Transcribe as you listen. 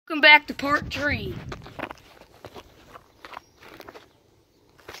Welcome back to part 3.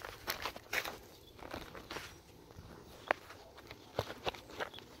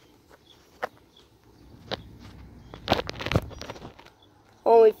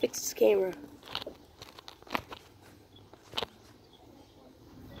 Oh, we fixed his camera.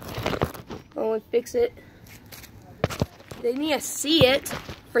 Oh, we fix it. They need to see it.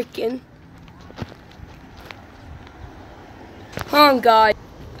 Freaking. Come on, guys.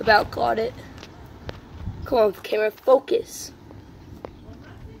 About got it. Come on, camera, focus.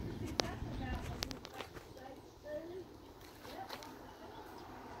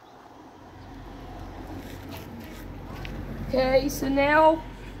 Okay, so now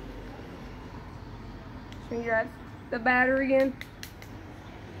you got the batter again.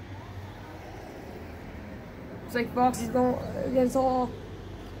 Looks like Foxy's going against all.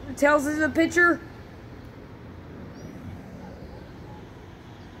 It tells us the pitcher.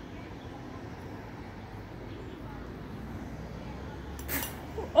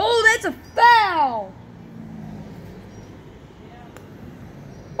 Oh, that's a foul!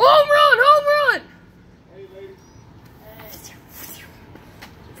 Home run! Home run! Hey, lady.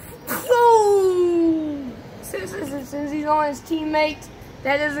 Oh! Since he's on his teammate,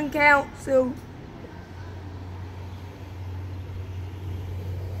 that doesn't count. So,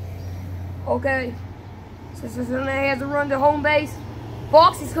 okay. Since now he has to run to home base,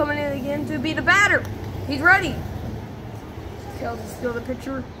 Foxy's coming in again to be the batter. He's ready. Tells us still the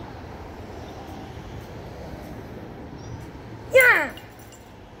pitcher. Yeah.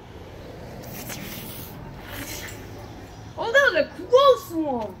 Oh, that was a close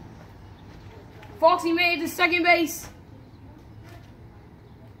one. Foxy made it to second base.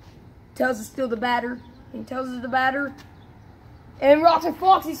 Tells us still the batter. He tells us the batter. And Roxer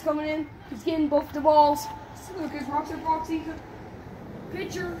Foxy's coming in. He's getting both the balls. Look, it's Roxer Foxy's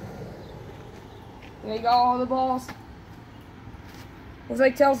pitcher. There you got all the balls. Looks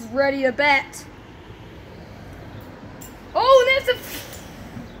like tells us ready to bat. Oh, that's a.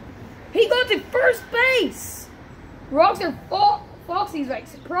 He got to first base. Roxer Foxy's like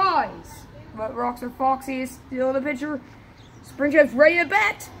surprised. But Roxer Foxy is still the pitcher. Springtrap's ready to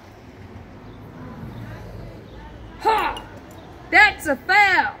bat. Ha! That's a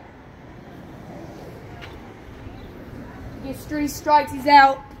foul. He gets 3 strikes, he's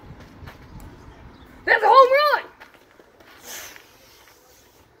out. That's a home run!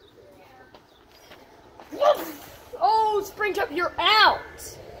 Oh, Springtrap, you're out.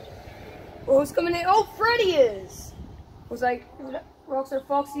 Oh, who's coming in? Oh, Freddy is. Looks like Roxer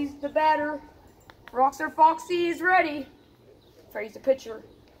Foxy's the batter. Roxer Foxy is ready. Freddy's the pitcher.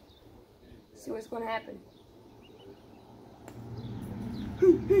 Let's see what's going to happen.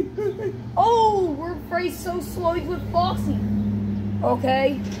 Oh, Freddy's so slow. He's with Foxy.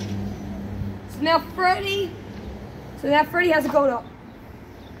 Okay. So now Freddy has to go to.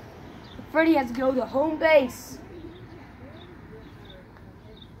 Freddy has to go to home base.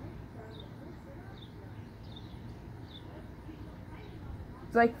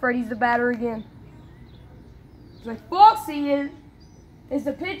 It's like Freddy's the batter again. It's like Foxy is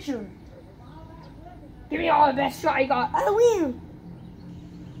the pitcher. Give me all the best shot you got. I win.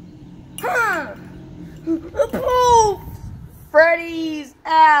 Huh. Poof. Freddy's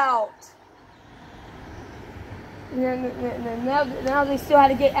out. And now they still had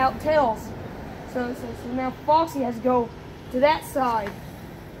to get out tails. So now Foxy has to go to that side.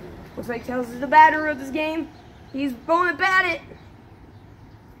 Looks like Tails is the batter of this game. He's going to bat it.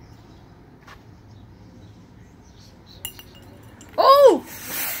 Oh!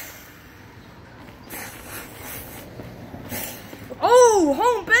 Oh,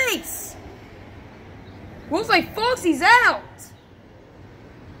 home base! Looks like Foxy's out.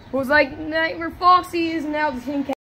 Looks like Nightmare Foxy is now the team captain.